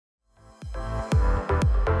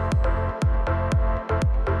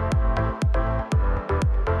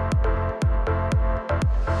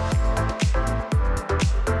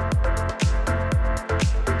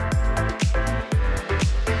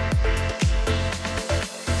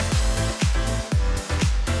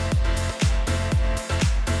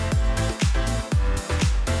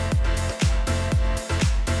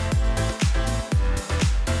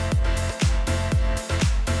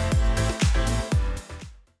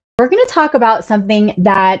We're going to talk about something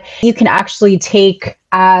that you can actually take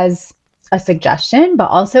as a suggestion, but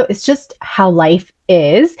also it's just how life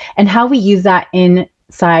is and how we use that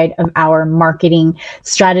inside of our marketing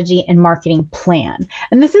strategy and marketing plan.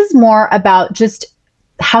 And this is more about just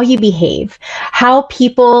how you behave, how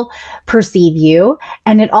people perceive you,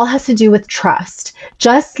 and it all has to do with trust.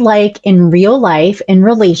 Just like in real life, in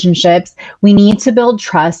relationships, we need to build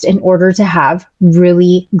trust in order to have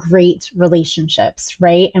really great relationships,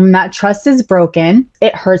 right? And when that trust is broken,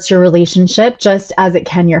 it hurts your relationship just as it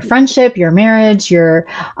can your friendship, your marriage, your,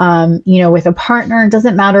 with a partner. It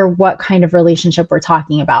doesn't matter what kind of relationship we're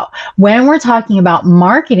talking about. When we're talking about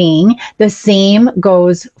marketing, the same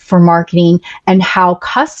goes for marketing and how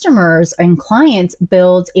customers and clients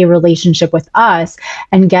build a relationship with us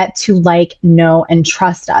and get to like, know, and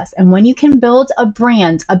trust us. And when you can build a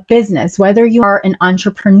brand, a business, whether you are an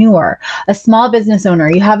entrepreneur, a small business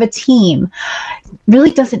owner, you have a team,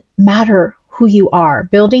 really doesn't matter who you are.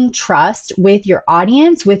 Building trust with your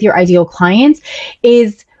audience, with your ideal clients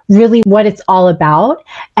is really what it's all about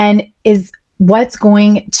and is what's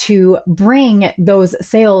going to bring those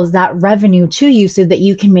sales, that revenue to you so that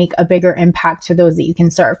you can make a bigger impact to those that you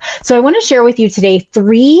can serve. So I want to share with you today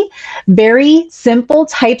 3 very simple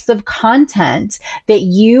types of content that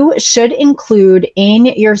you should include in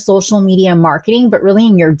your social media marketing, but really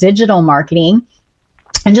in your digital marketing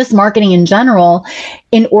and just marketing in general,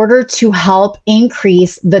 in order to help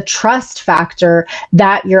increase the trust factor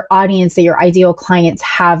that your audience, that your ideal clients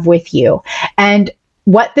have with you. And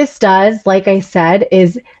what this does, like I said,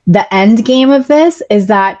 is the end game of this is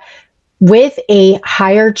that with a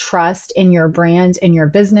higher trust in your brand, in your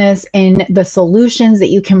business, in the solutions that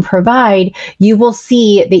you can provide, you will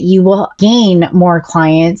see that you will gain more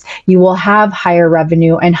clients, you will have higher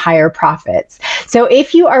revenue and higher profits. So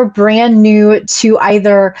if you are brand new to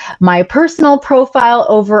either my personal profile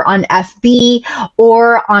over on FB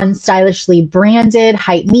or on Stylishly Branded,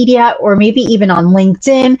 Hype Media, or maybe even on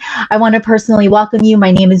LinkedIn, I want to personally welcome you.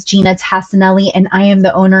 My name is Gina Tassinelli, and I am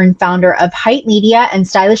the owner and founder of Hype Media and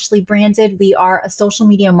Stylishly Branded. We are a social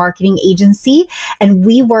media marketing agency, and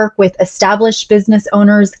we work with established business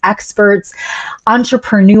owners, experts,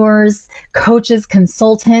 entrepreneurs, coaches,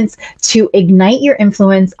 consultants to ignite your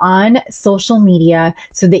influence on social media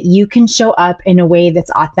so that you can show up in a way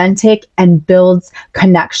that's authentic and builds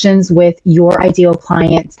connections with your ideal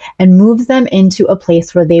clients and moves them into a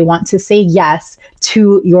place where they want to say yes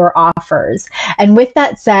to your offers. And with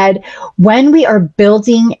that said, when we are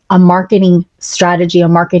building a marketing strategy, a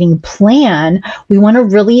marketing plan, we want to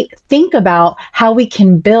really think about how we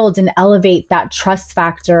can build and elevate that trust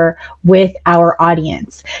factor with our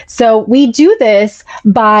audience. So we do this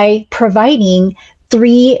by providing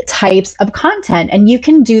 3 types of content, and you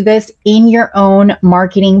can do this in your own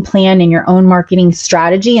marketing plan, in your own marketing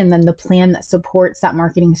strategy, and then the plan that supports that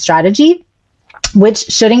marketing strategy, which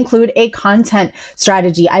should include a content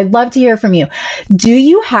strategy. I'd love to hear from you. Do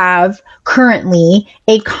you have currently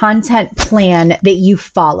a content plan that you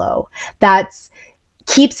follow that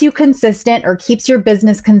keeps you consistent or keeps your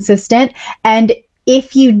business consistent? And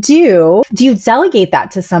if you do you delegate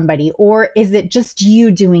that to somebody, or is it just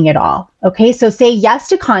you doing it all? Okay, so say yes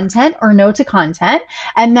to content or no to content,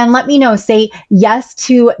 and then let me know, say yes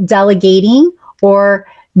to delegating or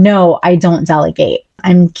no, I don't delegate.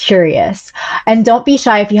 I'm curious. And don't be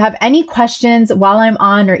shy. If you have any questions while I'm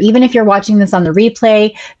on, or even if you're watching this on the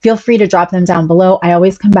replay, feel free to drop them down below. I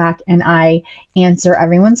always come back and I answer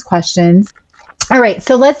everyone's questions. All right,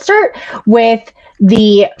 so let's start with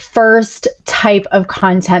the first type of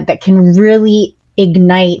content that can really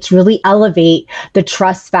ignite, really elevate the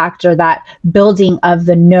trust factor, that building of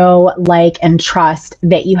the know, like, and trust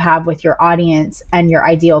that you have with your audience and your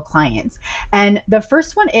ideal clients. And the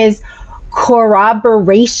first one is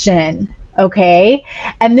corroboration. Okay.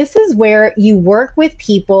 And this is where you work with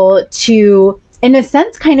people to, in a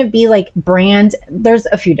sense, kind of be like brand. There's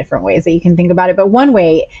a few different ways that you can think about it, but one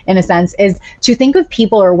way, in a sense, is to think of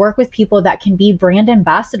people or work with people that can be brand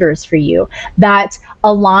ambassadors for you, that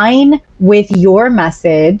align with your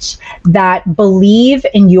message, that believe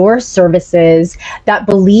in your services, that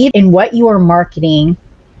believe in what you are marketing,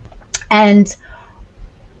 and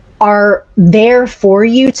are there for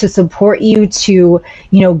you, to support you, to,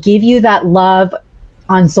 give you that love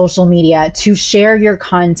on social media, to share your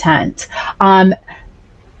content.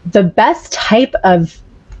 The best type of,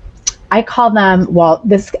 I call them, well,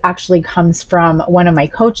 this actually comes from one of my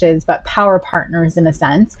coaches, but power partners in a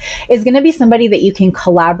sense, is going to be somebody that you can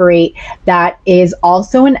collaborate that is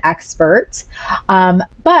also an expert,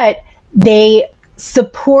 but they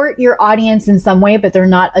support your audience in some way, but they're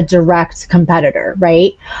not a direct competitor,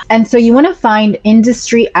 right? And so you want to find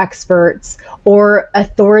industry experts or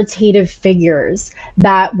authoritative figures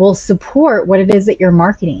that will support what it is that you're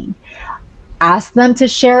marketing. Ask them to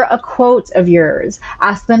share a quote of yours.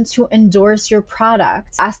 Ask them to endorse your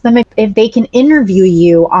product. Ask them if they can interview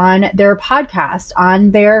you on their podcast,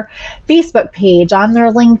 on their Facebook page, on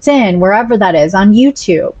their LinkedIn, wherever that is, on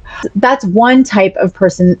YouTube. That's one type of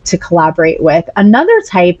person to collaborate with. Another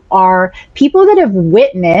type are people that have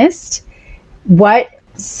witnessed what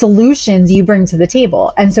solutions you bring to the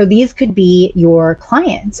table. And so these could be your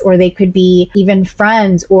clients, or they could be even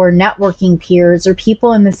friends or networking peers or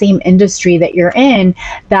people in the same industry that you're in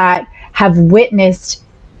that have witnessed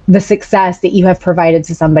the success that you have provided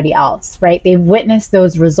to somebody else, right? They've witnessed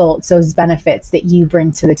those results, those benefits that you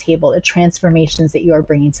bring to the table, the transformations that you are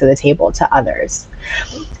bringing to the table to others.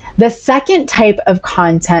 The second type of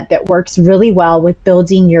content that works really well with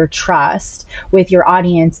building your trust with your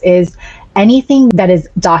audience is anything that is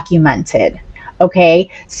documented. Okay,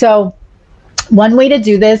 so one way to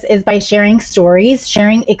do this is by sharing stories,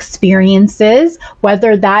 sharing experiences,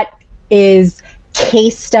 whether that is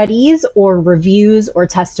case studies or reviews or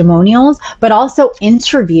testimonials, but also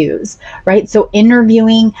interviews, right? So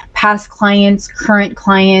interviewing past clients, current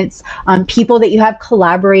clients, people that you have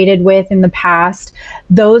collaborated with in the past,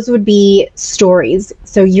 those would be stories.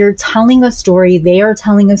 So you're telling a story, they are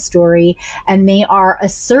telling a story, and they are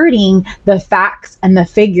asserting the facts and the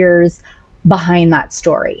figures behind that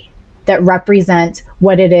story that represent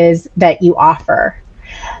what it is that you offer.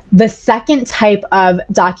 The second type of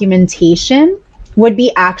documentation would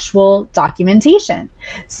be actual documentation.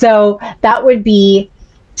 So that would be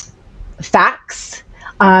facts,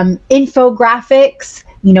 infographics,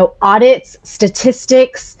 audits,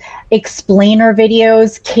 statistics, explainer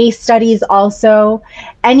videos, case studies also,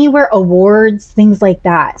 anywhere awards, things like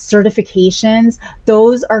that, certifications.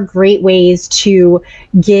 Those are great ways to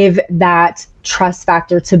give that trust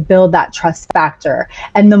factor, to build that trust factor.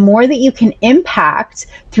 And the more that you can impact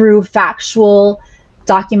through factual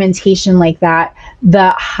documentation like that, the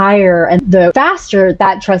higher and the faster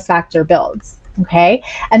that trust factor builds. Okay.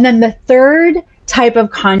 And then the third type of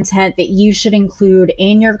content that you should include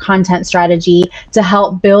in your content strategy to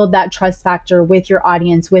help build that trust factor with your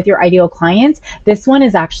audience, with your ideal clients, this one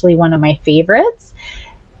is actually one of my favorites.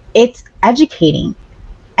 It's educating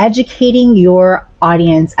your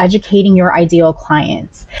audience, educating your ideal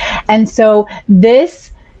clients. And so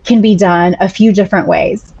this can be done a few different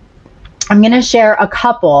ways. I'm going to share a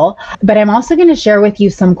couple, but I'm also going to share with you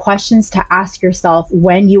some questions to ask yourself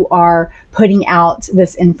when you are putting out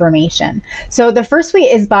this information. So the first way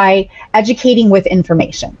is by educating with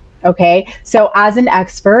information. Okay. So as an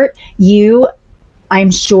expert, you,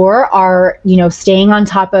 I'm sure, are, staying on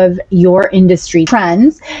top of your industry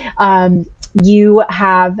trends. You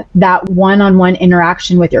have that one-on-one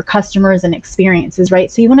interaction with your customers and experiences,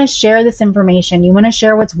 right? So you want to share this information. You want to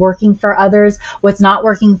share what's working for others, what's not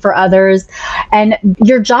working for others. And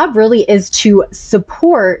your job really is to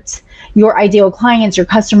support your ideal clients, your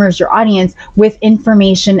customers, your audience with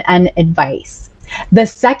information and advice. The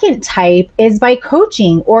second type is by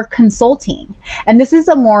coaching or consulting. And this is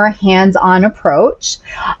a more hands-on approach.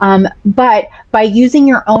 But by using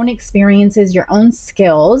your own experiences, your own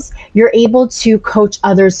skills, you're able to coach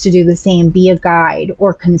others to do the same, be a guide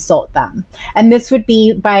or consult them. And this would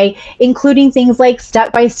be by including things like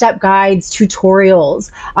step-by-step guides,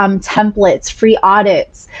 tutorials, templates, free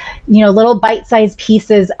audits, little bite-sized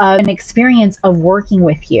pieces of an experience of working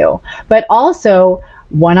with you, but also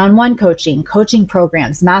one-on-one coaching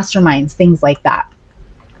programs, masterminds, things like that.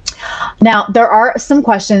 Now, there are some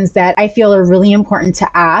questions that I feel are really important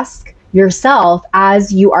to ask yourself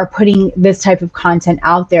as you are putting this type of content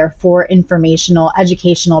out there for informational,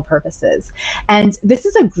 educational purposes. And this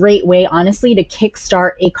is a great way, honestly, to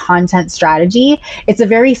kickstart a content strategy. It's a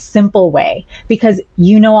very simple way because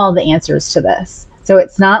you know all the answers to this. So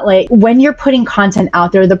it's not like when you're putting content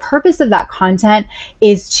out there, the purpose of that content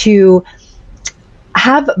is to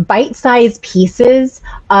have bite-sized pieces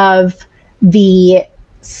of the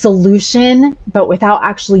solution, but without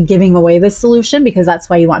actually giving away the solution, because that's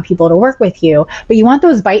why you want people to work with you. But you want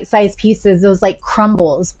those bite-sized pieces, those like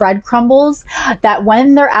crumbles, bread crumbles, that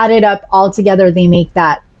when they're added up all together, they make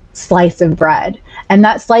that slice of bread. And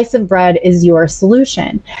that slice of bread is your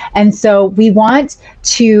solution. And so we want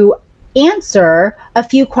to answer a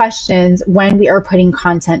few questions when we are putting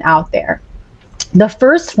content out there. The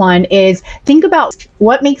first one is think about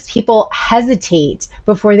what makes people hesitate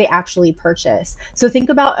before they actually purchase. So think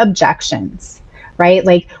about objections, right?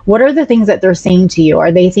 Like, what are the things that they're saying to you?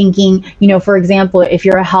 Are they thinking, for example, if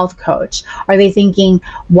you're a health coach, are they thinking,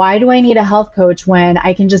 why do I need a health coach when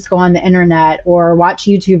I can just go on the internet or watch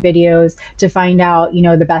YouTube videos to find out,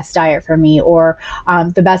 the best diet for me, or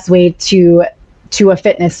the best way to a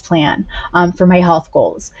fitness plan for my health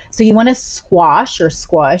goals? So you want to squash,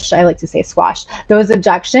 I like to say squash, those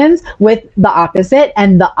objections with the opposite,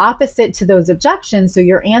 and the opposite to those objections. So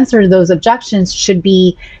your answer to those objections should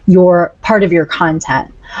be your part of your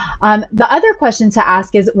content. The other question to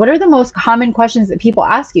ask is, what are the most common questions that people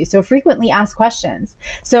ask you? So frequently asked questions.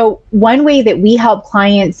 So one way that we help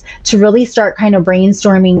clients to really start kind of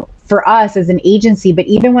brainstorming for us as an agency, but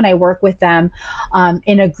even when I work with them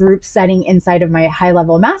in a group setting inside of my high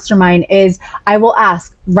level mastermind, is I will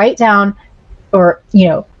ask, write down, or,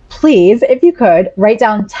 please, if you could, write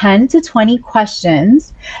down 10 to 20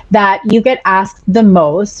 questions that you get asked the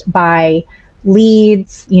most by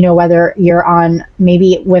leads, whether you're on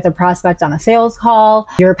maybe with a prospect on a sales call,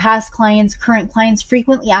 your past clients, current clients,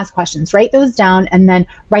 frequently asked questions. Write those down and then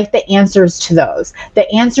write the answers to those. The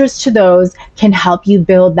answers to those can help you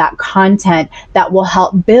build that content that will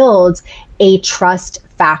help build a trust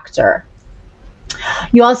factor.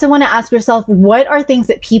 You also want to ask yourself, what are things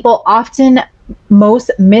that people often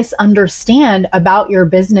most misunderstand about your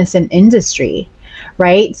business and industry?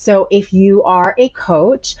 Right? So if you are a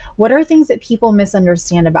coach, what are things that people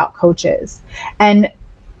misunderstand about coaches? And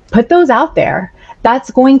put those out there.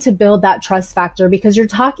 That's going to build that trust factor, because you're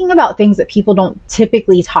talking about things that people don't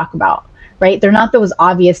typically talk about, right? They're not those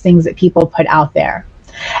obvious things that people put out there.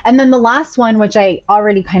 And then the last one, which I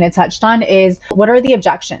already kind of touched on, is what are the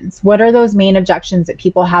objections? What are those main objections that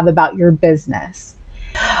people have about your business?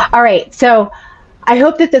 All right. So I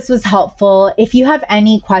hope that this was helpful. If you have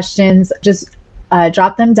any questions, just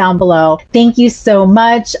drop them down below. Thank you so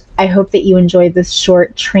much. I hope that you enjoyed this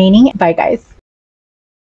short training. Bye, guys.